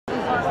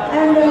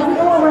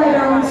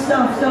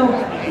So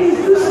please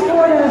do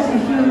support us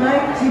if you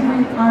like to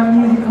bring our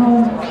music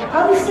home.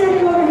 I'll be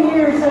standing over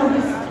here, so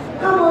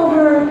just come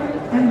over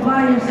and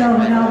buy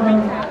yourself an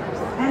album.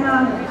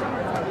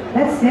 And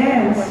let's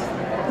dance.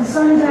 The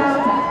sun's out.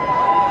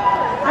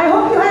 I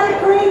hope you had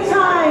a great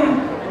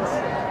time.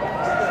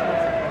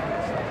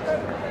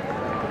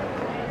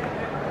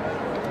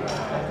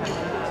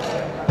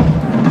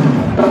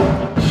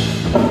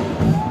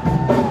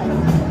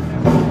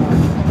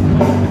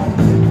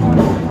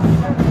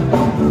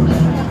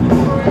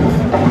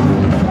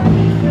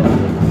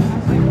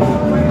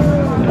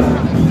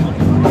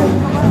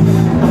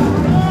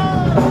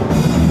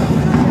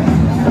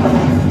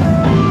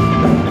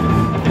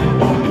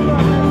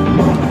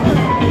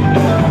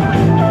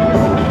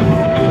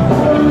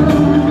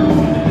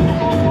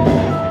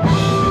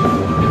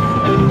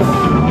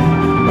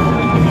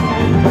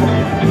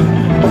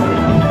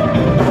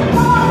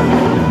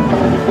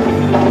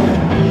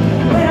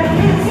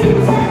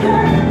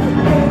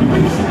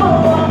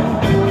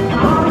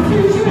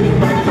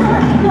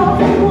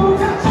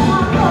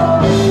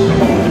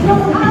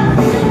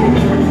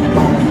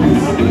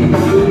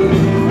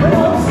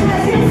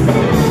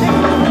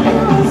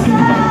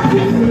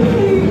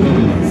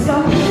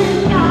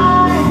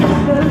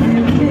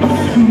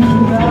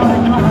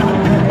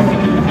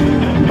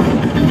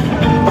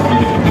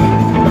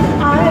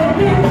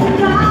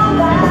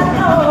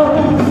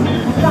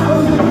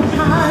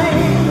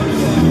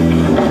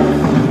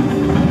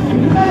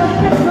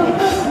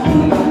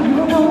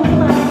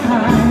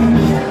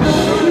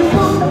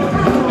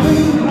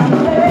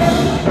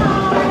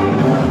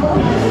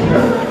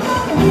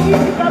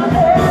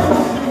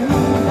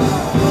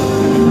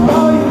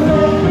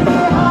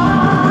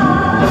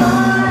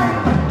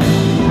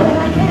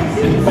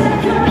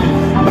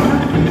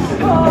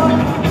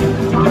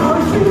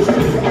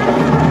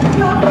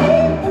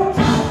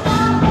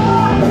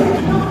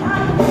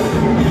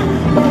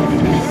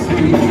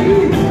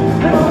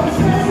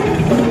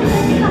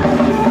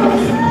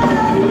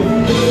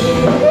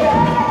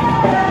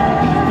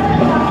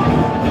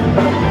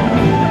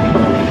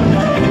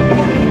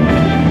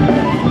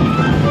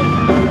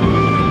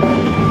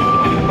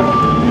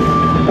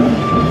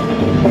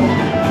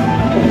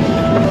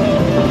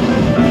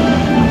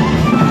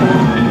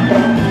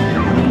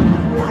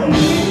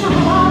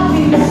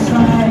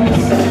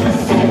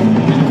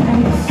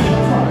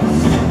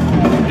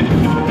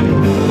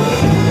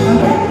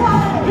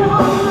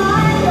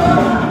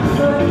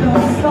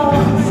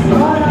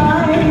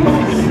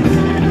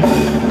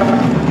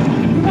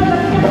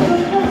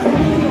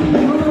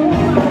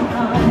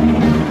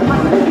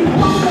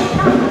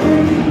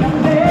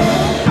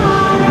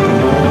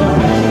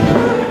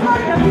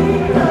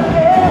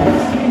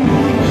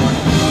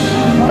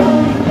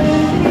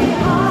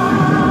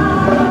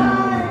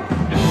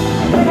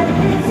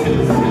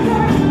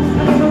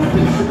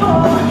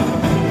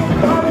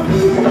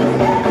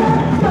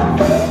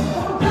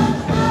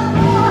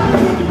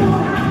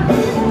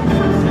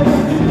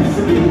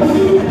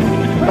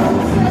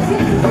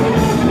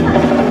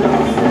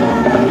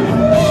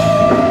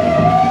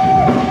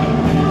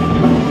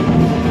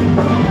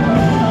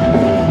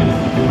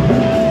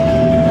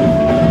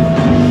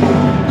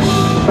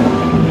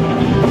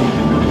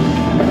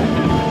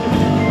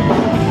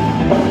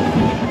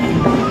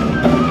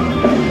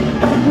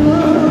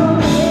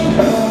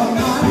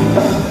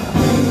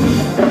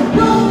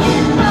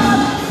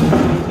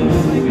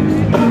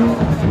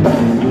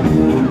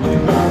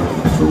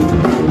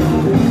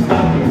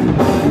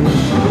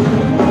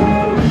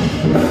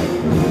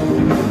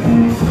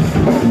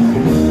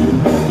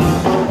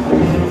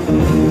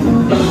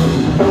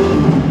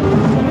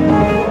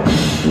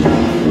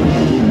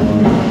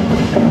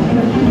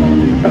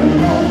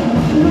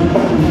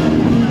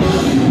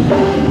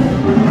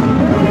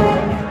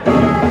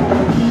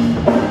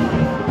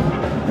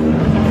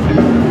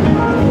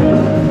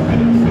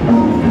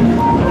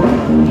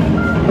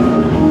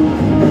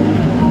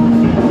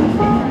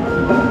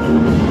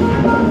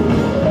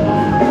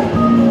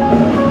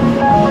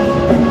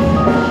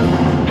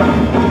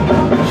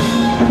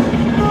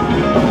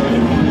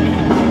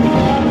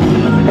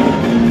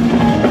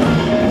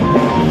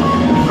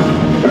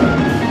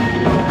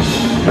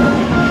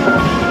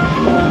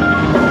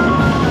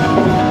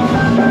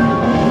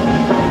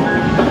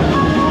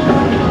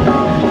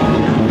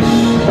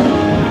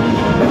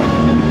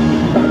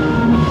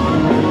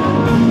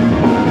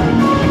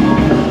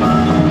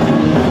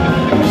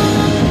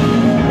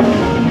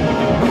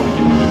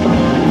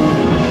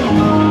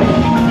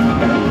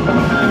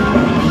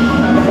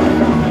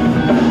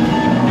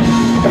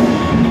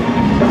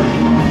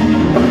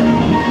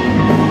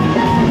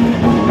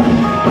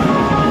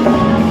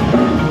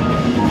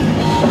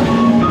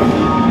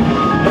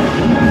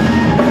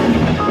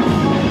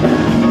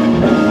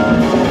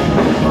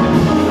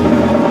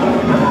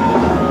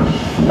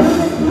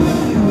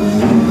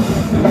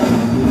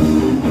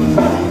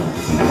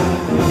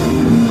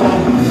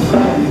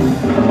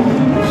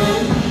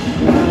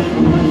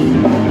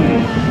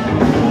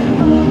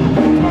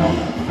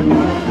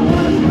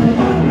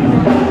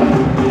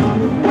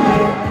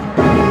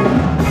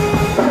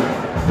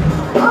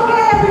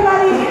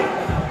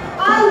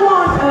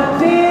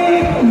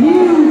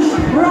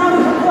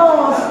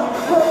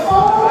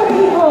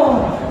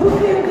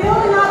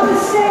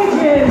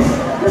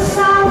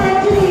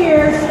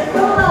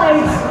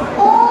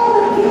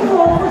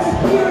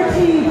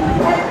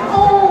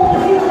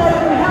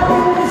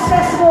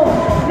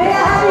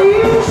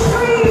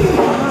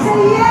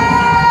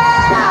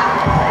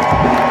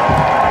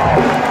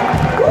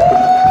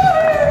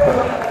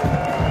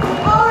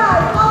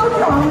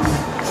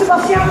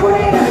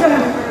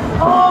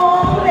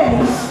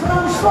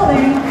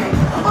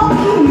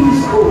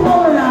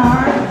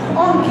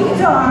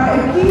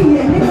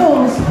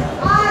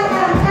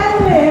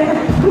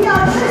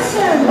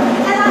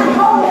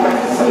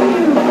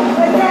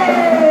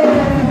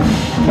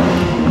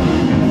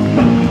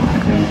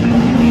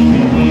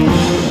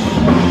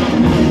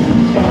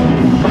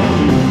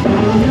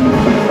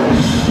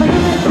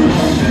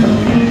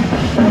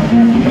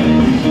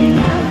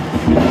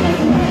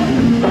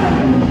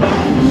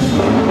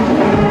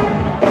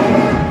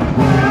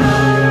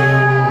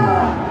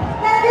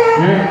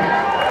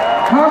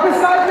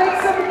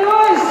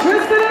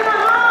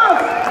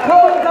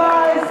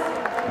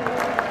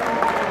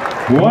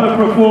 What a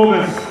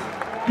performance.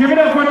 Give it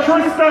up for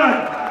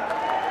Tristan.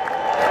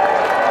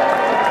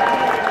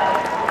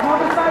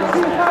 Harbourside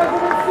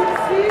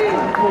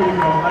 2016. Before you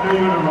go, I know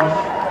you're in a rush.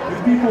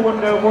 If people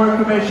want to know more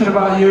information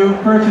about you,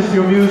 purchase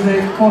your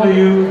music, follow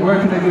you, where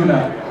can they do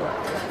that?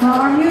 Well,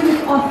 our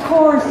music, of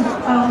course, is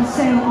on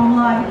sale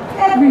online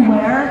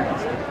everywhere,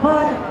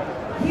 but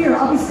here,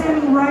 I'll be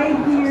standing right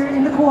here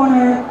in the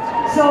corner,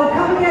 so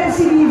come and get a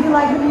CD if you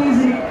like the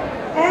music,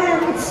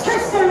 and it's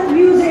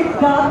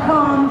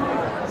tristanmusic.com,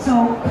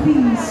 so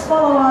please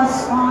follow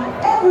us on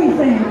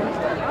everything.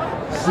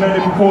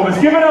 Splendid performance.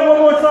 Give it up one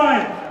more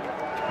time.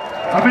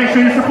 And make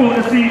sure you support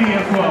the CD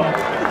as well.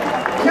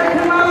 Check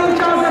them out on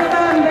Jazz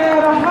FM.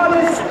 They're the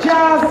hottest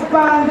jazz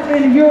band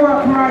in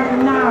Europe right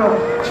now.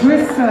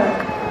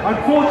 Tristan.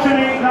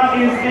 Unfortunately, that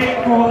is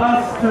it for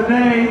us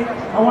today.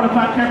 I want to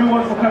thank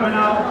everyone for coming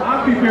out.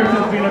 Amphitheatre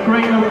has been a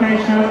great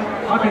location.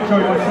 I've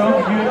enjoyed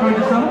myself. Have you enjoyed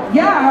yourself?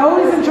 Yeah, I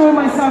always enjoy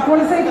myself. I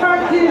want to say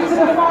thank you to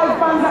the 5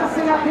 bands that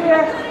sing up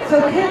here. So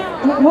Kit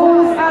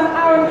Walls and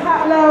Aaron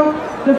Catlow.